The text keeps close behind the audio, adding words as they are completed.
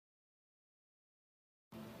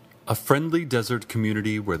A friendly desert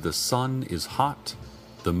community where the sun is hot,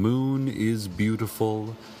 the moon is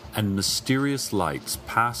beautiful, and mysterious lights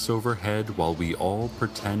pass overhead while we all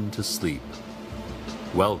pretend to sleep.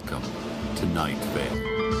 Welcome to Night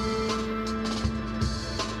Vale.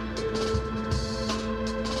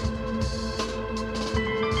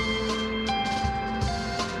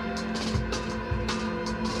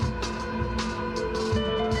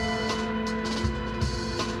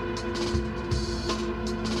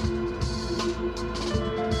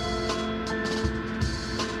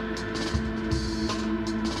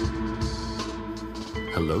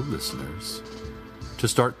 Hello, listeners. To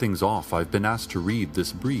start things off, I've been asked to read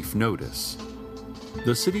this brief notice.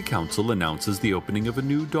 The City Council announces the opening of a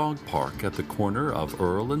new dog park at the corner of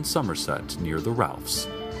Earl and Somerset near the Ralphs.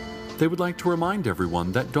 They would like to remind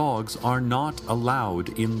everyone that dogs are not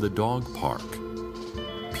allowed in the dog park.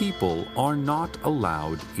 People are not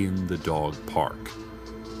allowed in the dog park.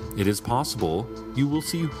 It is possible you will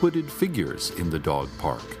see hooded figures in the dog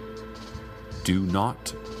park. Do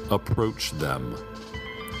not approach them.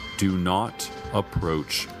 Do not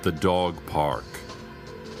approach the dog park.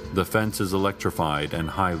 The fence is electrified and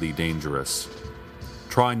highly dangerous.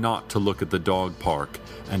 Try not to look at the dog park,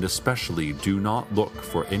 and especially do not look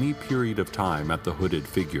for any period of time at the hooded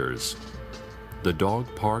figures. The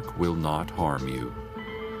dog park will not harm you.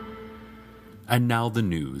 And now the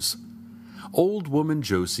news. Old woman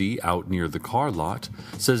Josie, out near the car lot,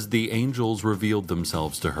 says the angels revealed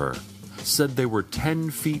themselves to her. Said they were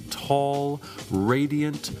 10 feet tall,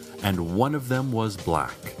 radiant, and one of them was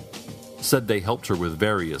black. Said they helped her with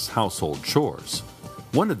various household chores.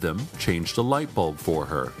 One of them changed a light bulb for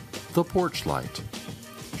her, the porch light.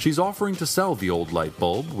 She's offering to sell the old light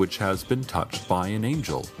bulb, which has been touched by an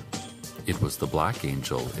angel. It was the black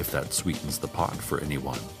angel, if that sweetens the pot for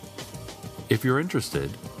anyone. If you're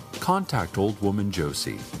interested, contact old woman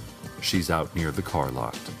Josie. She's out near the car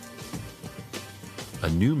lot. A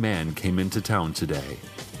new man came into town today.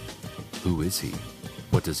 Who is he?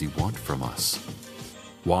 What does he want from us?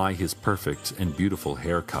 Why his perfect and beautiful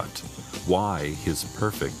haircut? Why his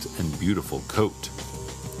perfect and beautiful coat?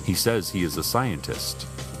 He says he is a scientist.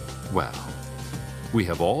 Well, we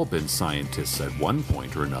have all been scientists at one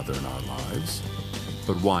point or another in our lives.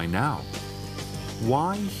 But why now?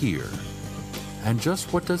 Why here? And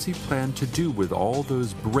just what does he plan to do with all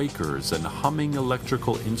those breakers and humming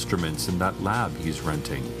electrical instruments in that lab he's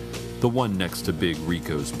renting, the one next to Big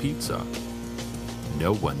Rico's Pizza?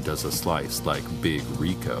 No one does a slice like Big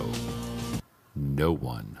Rico. No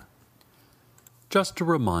one. Just a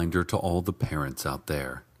reminder to all the parents out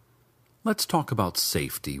there. Let's talk about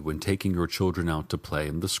safety when taking your children out to play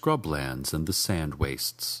in the scrublands and the sand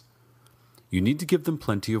wastes. You need to give them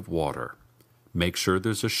plenty of water. Make sure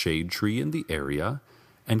there's a shade tree in the area,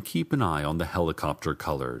 and keep an eye on the helicopter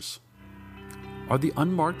colors. Are the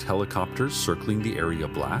unmarked helicopters circling the area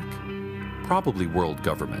black? Probably world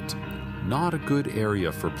government. Not a good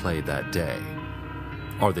area for play that day.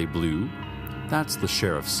 Are they blue? That's the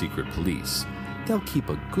sheriff's secret police. They'll keep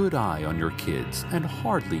a good eye on your kids and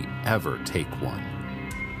hardly ever take one.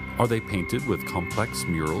 Are they painted with complex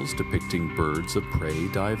murals depicting birds of prey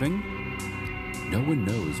diving? No one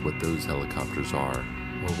knows what those helicopters are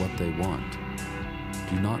or what they want.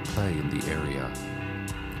 Do not play in the area.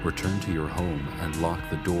 Return to your home and lock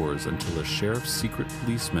the doors until a sheriff's secret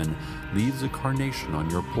policeman leaves a carnation on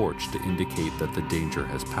your porch to indicate that the danger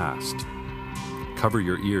has passed. Cover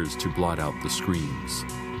your ears to blot out the screams.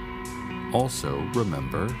 Also,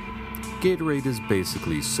 remember, Gatorade is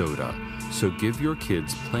basically soda, so give your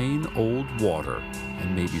kids plain old water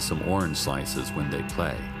and maybe some orange slices when they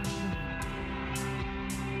play.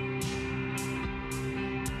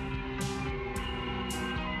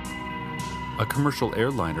 A commercial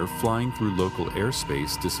airliner flying through local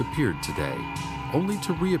airspace disappeared today, only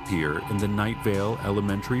to reappear in the Night Vale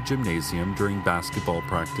Elementary Gymnasium during basketball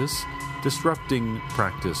practice, disrupting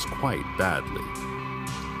practice quite badly.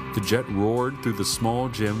 The jet roared through the small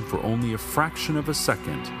gym for only a fraction of a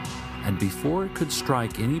second, and before it could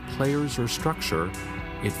strike any players or structure,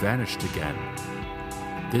 it vanished again.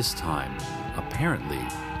 This time, apparently,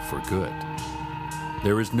 for good.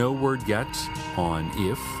 There is no word yet on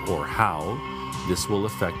if or how this will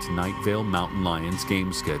affect Night Vale Mountain Lions'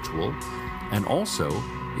 game schedule, and also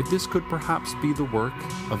if this could perhaps be the work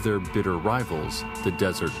of their bitter rivals, the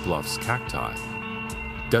Desert Bluffs Cacti.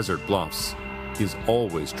 Desert Bluffs is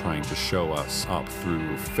always trying to show us up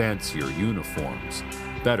through fancier uniforms,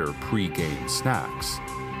 better pre-game snacks,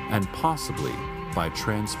 and possibly by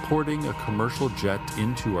transporting a commercial jet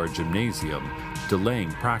into our gymnasium,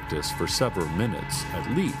 delaying practice for several minutes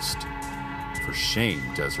at least. For shame,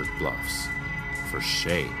 Desert Bluffs. For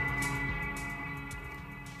shame.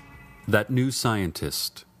 That new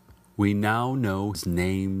scientist we now know is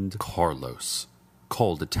named Carlos,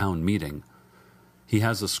 called a town meeting. He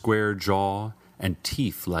has a square jaw and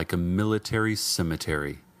teeth like a military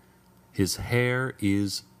cemetery. His hair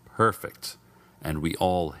is perfect, and we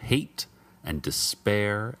all hate and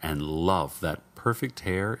despair and love that perfect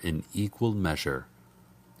hair in equal measure.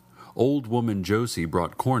 Old woman Josie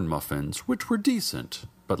brought corn muffins, which were decent,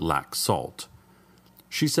 but lacked salt.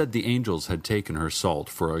 She said the angels had taken her salt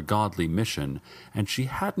for a godly mission, and she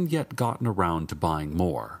hadn't yet gotten around to buying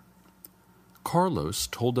more. Carlos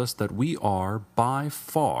told us that we are, by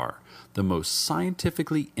far, the most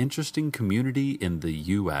scientifically interesting community in the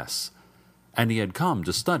U.S., and he had come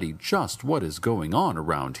to study just what is going on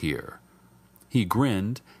around here. He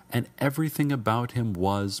grinned, and everything about him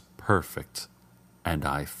was perfect, and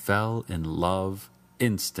I fell in love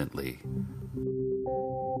instantly.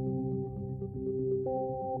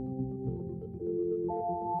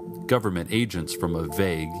 Government agents from a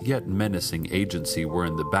vague yet menacing agency were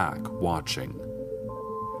in the back, watching.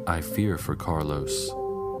 I fear for Carlos.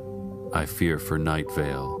 I fear for Night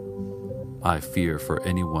Vale. I fear for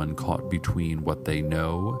anyone caught between what they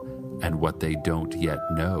know and what they don't yet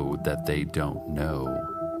know that they don't know.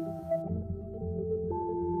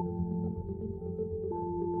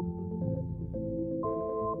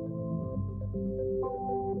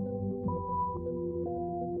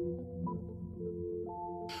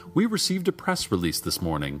 We received a press release this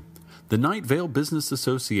morning. The Night Vale Business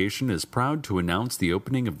Association is proud to announce the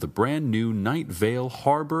opening of the brand new Night Vale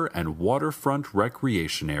Harbor and Waterfront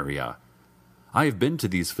Recreation Area. I have been to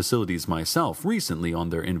these facilities myself recently on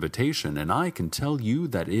their invitation, and I can tell you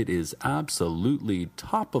that it is absolutely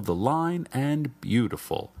top of the line and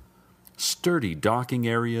beautiful. Sturdy docking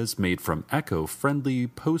areas made from eco-friendly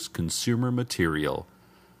post-consumer material.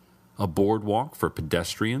 A boardwalk for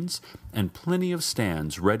pedestrians, and plenty of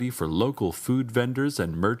stands ready for local food vendors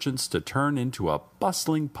and merchants to turn into a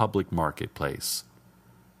bustling public marketplace.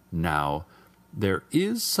 Now, there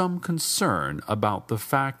is some concern about the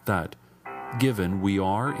fact that, given we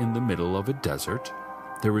are in the middle of a desert,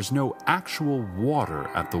 there is no actual water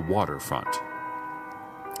at the waterfront.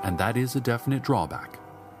 And that is a definite drawback.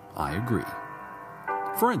 I agree.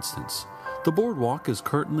 For instance, the boardwalk is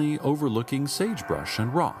currently overlooking sagebrush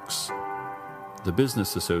and rocks. The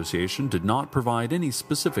Business Association did not provide any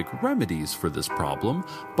specific remedies for this problem,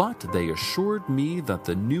 but they assured me that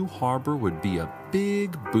the new harbor would be a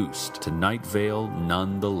big boost to Night Vale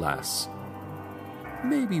nonetheless.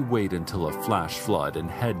 Maybe wait until a flash flood and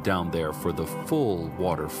head down there for the full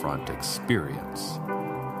waterfront experience.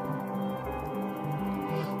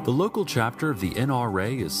 The local chapter of the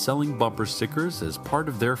NRA is selling bumper stickers as part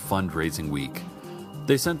of their fundraising week.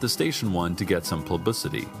 They sent the station one to get some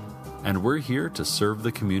publicity, and we're here to serve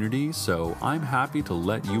the community, so I'm happy to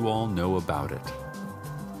let you all know about it.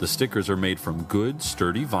 The stickers are made from good,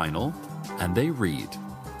 sturdy vinyl, and they read,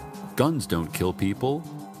 "Guns don't kill people.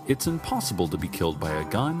 It's impossible to be killed by a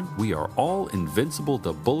gun. We are all invincible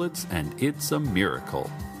to bullets, and it's a miracle."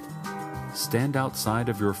 Stand outside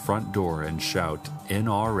of your front door and shout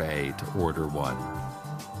NRA to order one.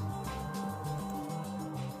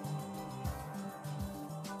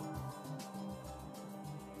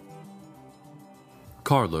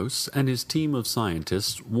 Carlos and his team of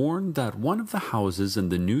scientists warned that one of the houses in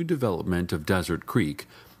the new development of Desert Creek,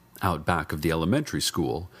 out back of the elementary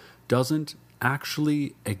school, doesn't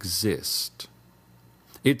actually exist.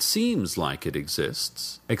 "It seems like it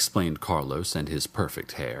exists," explained Carlos and his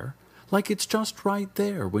perfect hair. "Like it's just right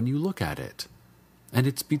there when you look at it. And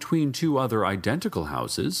it's between two other identical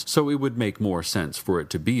houses, so it would make more sense for it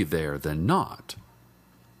to be there than not.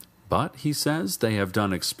 But, he says, they have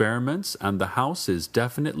done experiments and the house is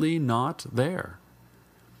definitely not there."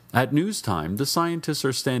 At news time, the scientists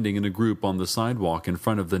are standing in a group on the sidewalk in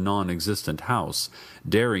front of the non-existent house,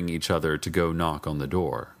 daring each other to go knock on the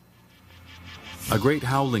door. A great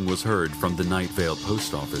howling was heard from the Night Vale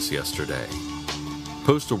post office yesterday.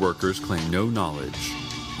 Postal workers claim no knowledge,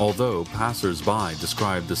 although passers-by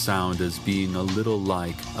describe the sound as being a little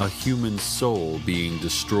like a human soul being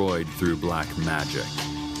destroyed through black magic.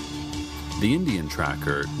 The Indian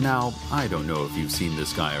tracker, now, I don't know if you've seen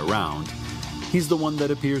this guy around. He's the one that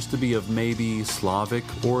appears to be of maybe Slavic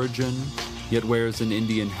origin, yet wears an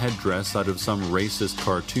Indian headdress out of some racist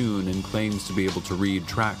cartoon and claims to be able to read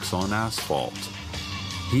tracks on asphalt.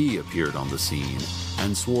 He appeared on the scene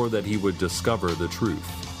and swore that he would discover the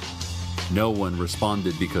truth. No one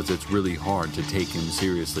responded because it's really hard to take him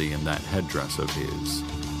seriously in that headdress of his.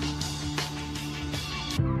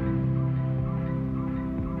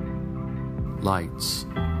 Lights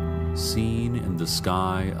seen in the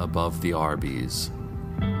sky above the Arby's.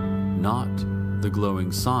 not the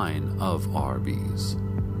glowing sign of Arby's.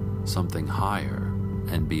 Something higher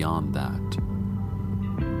and beyond that.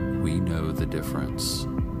 We know the difference.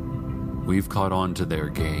 We've caught on to their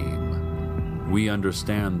game. We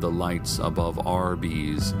understand the lights above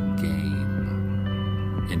Arby's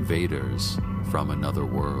game. Invaders from another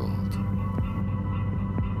world.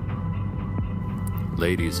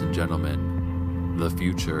 Ladies and gentlemen, the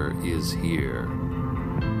future is here,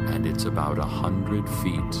 and it's about 100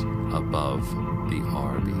 feet above the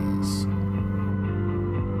Arby's.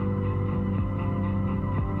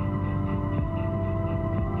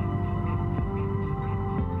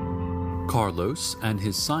 Carlos and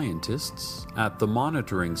his scientists at the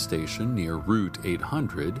monitoring station near Route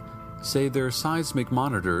 800 say their seismic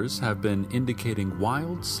monitors have been indicating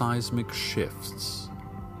wild seismic shifts,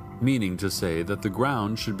 meaning to say that the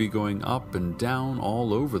ground should be going up and down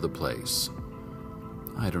all over the place.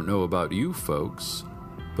 I don't know about you folks,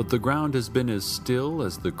 but the ground has been as still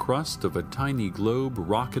as the crust of a tiny globe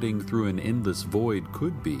rocketing through an endless void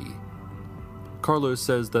could be. Carlos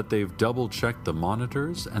says that they've double-checked the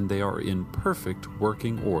monitors and they are in perfect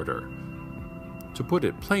working order. To put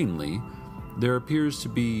it plainly, there appears to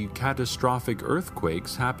be catastrophic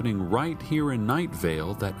earthquakes happening right here in Night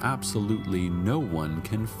Vale that absolutely no one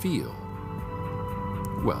can feel.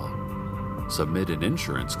 Well, submit an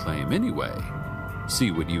insurance claim anyway. See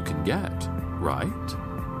what you can get, right?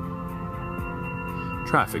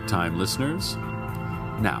 Traffic time, listeners.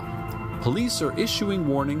 Now, police are issuing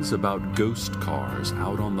warnings about ghost cars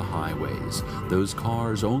out on the highways. Those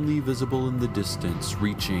cars only visible in the distance,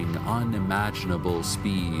 reaching unimaginable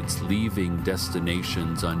speeds, leaving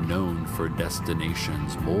destinations unknown for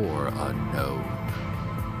destinations more unknown.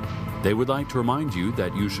 They would like to remind you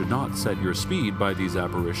that you should not set your speed by these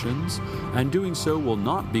apparitions, and doing so will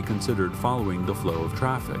not be considered following the flow of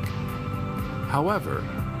traffic. However,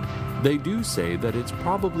 they do say that it's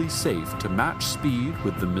probably safe to match speed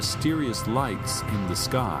with the mysterious lights in the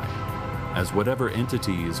sky, as whatever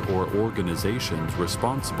entities or organizations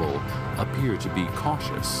responsible appear to be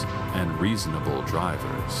cautious and reasonable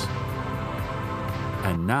drivers.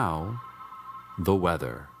 And now, the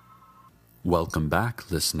weather. Welcome back,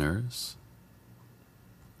 listeners.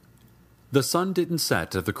 The sun didn't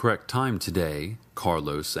set at the correct time today,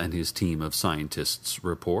 Carlos and his team of scientists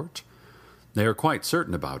report. They are quite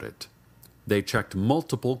certain about it. They checked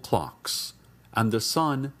multiple clocks, and the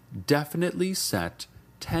sun definitely set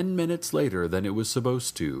 10 minutes later than it was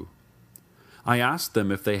supposed to. I asked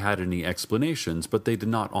them if they had any explanations, but they did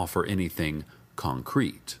not offer anything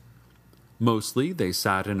concrete. Mostly, they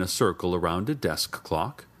sat in a circle around a desk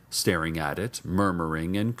clock, staring at it,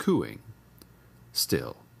 murmuring and cooing.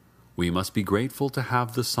 Still, we must be grateful to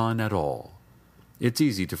have the sun at all. It's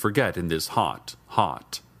easy to forget in this hot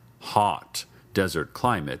desert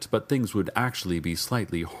climate, but things would actually be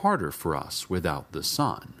slightly harder for us without the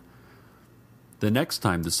sun. The next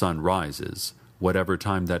time the sun rises, whatever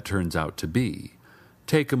time that turns out to be,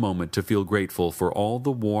 take a moment to feel grateful for all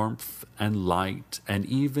the warmth and light and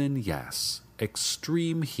even, yes,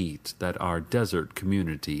 extreme heat that our desert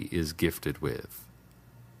community is gifted with.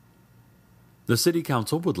 The City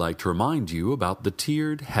Council would like to remind you about the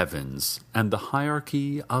tiered heavens and the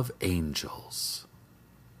hierarchy of angels.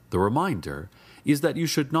 The reminder is that you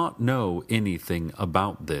should not know anything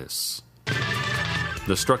about this.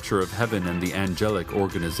 The structure of heaven and the angelic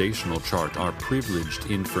organizational chart are privileged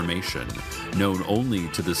information, known only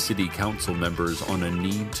to the City Council members on a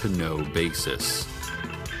need-to-know basis.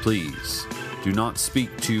 Please, do not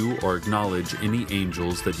speak to or acknowledge any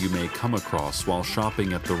angels that you may come across while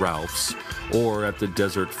shopping at the Ralphs or at the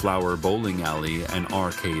Desert Flower Bowling Alley and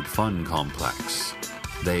Arcade Fun Complex.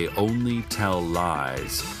 They only tell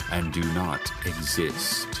lies and do not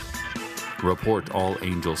exist. Report all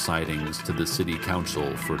angel sightings to the City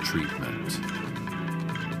Council for treatment.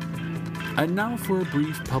 And now for a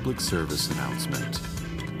brief public service announcement.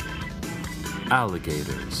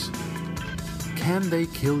 Alligators. Can they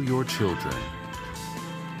kill your children?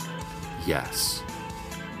 Yes.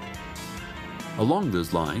 Along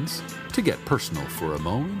those lines, to get personal for a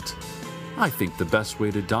moment, I think the best way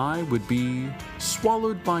to die would be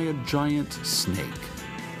swallowed by a giant snake.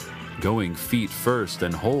 Going feet first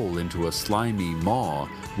and whole into a slimy maw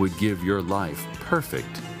would give your life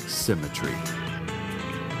perfect symmetry.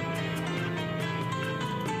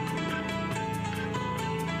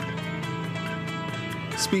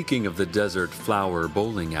 Speaking of the Desert Flower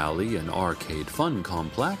Bowling Alley and Arcade Fun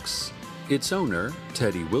Complex, its owner,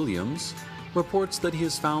 Teddy Williams, reports that he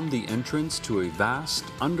has found the entrance to a vast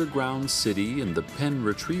underground city in the pen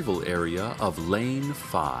retrieval area of Lane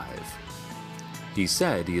 5. He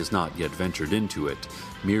said he has not yet ventured into it,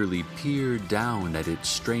 merely peered down at its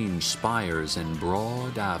strange spires and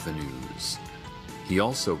broad avenues. He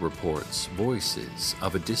also reports voices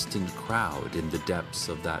of a distant crowd in the depths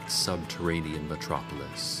of that subterranean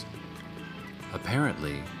metropolis.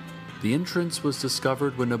 Apparently, the entrance was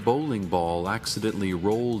discovered when a bowling ball accidentally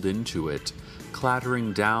rolled into it,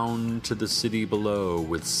 clattering down to the city below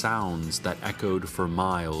with sounds that echoed for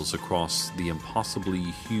miles across the impossibly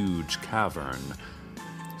huge cavern.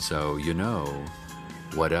 So,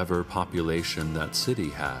 whatever population that city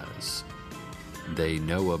has, they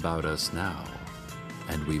know about us now,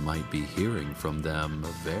 and we might be hearing from them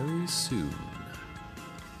very soon.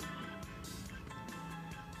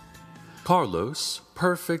 Carlos,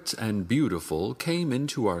 perfect and beautiful, came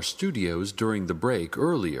into our studios during the break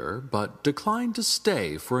earlier, but declined to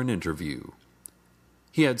stay for an interview.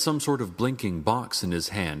 He had some sort of blinking box in his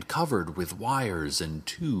hand covered with wires and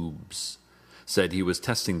tubes. Said he was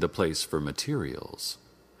testing the place for materials.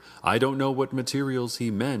 I don't know what materials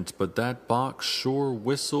he meant, but that box sure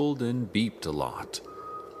whistled and beeped a lot.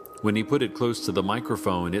 When he put it close to the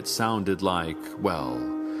microphone, it sounded like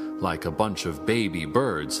a bunch of baby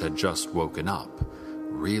birds had just woken up.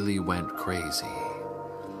 Really went crazy.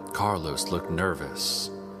 Carlos looked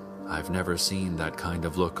nervous. I've never seen that kind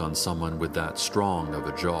of look on someone with that strong of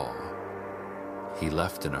a jaw. He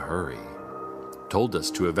left in a hurry. Told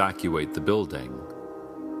us to evacuate the building.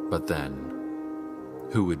 But then,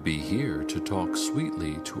 who would be here to talk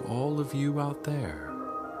sweetly to all of you out there?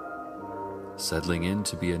 Settling in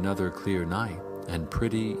to be another clear night and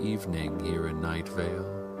pretty evening here in Night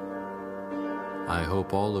Vale. I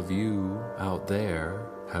hope all of you out there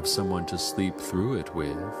have someone to sleep through it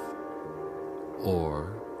with,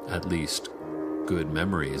 or at least good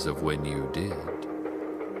memories of when you did.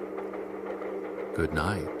 Good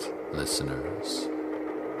night, listeners.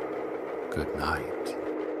 Good night.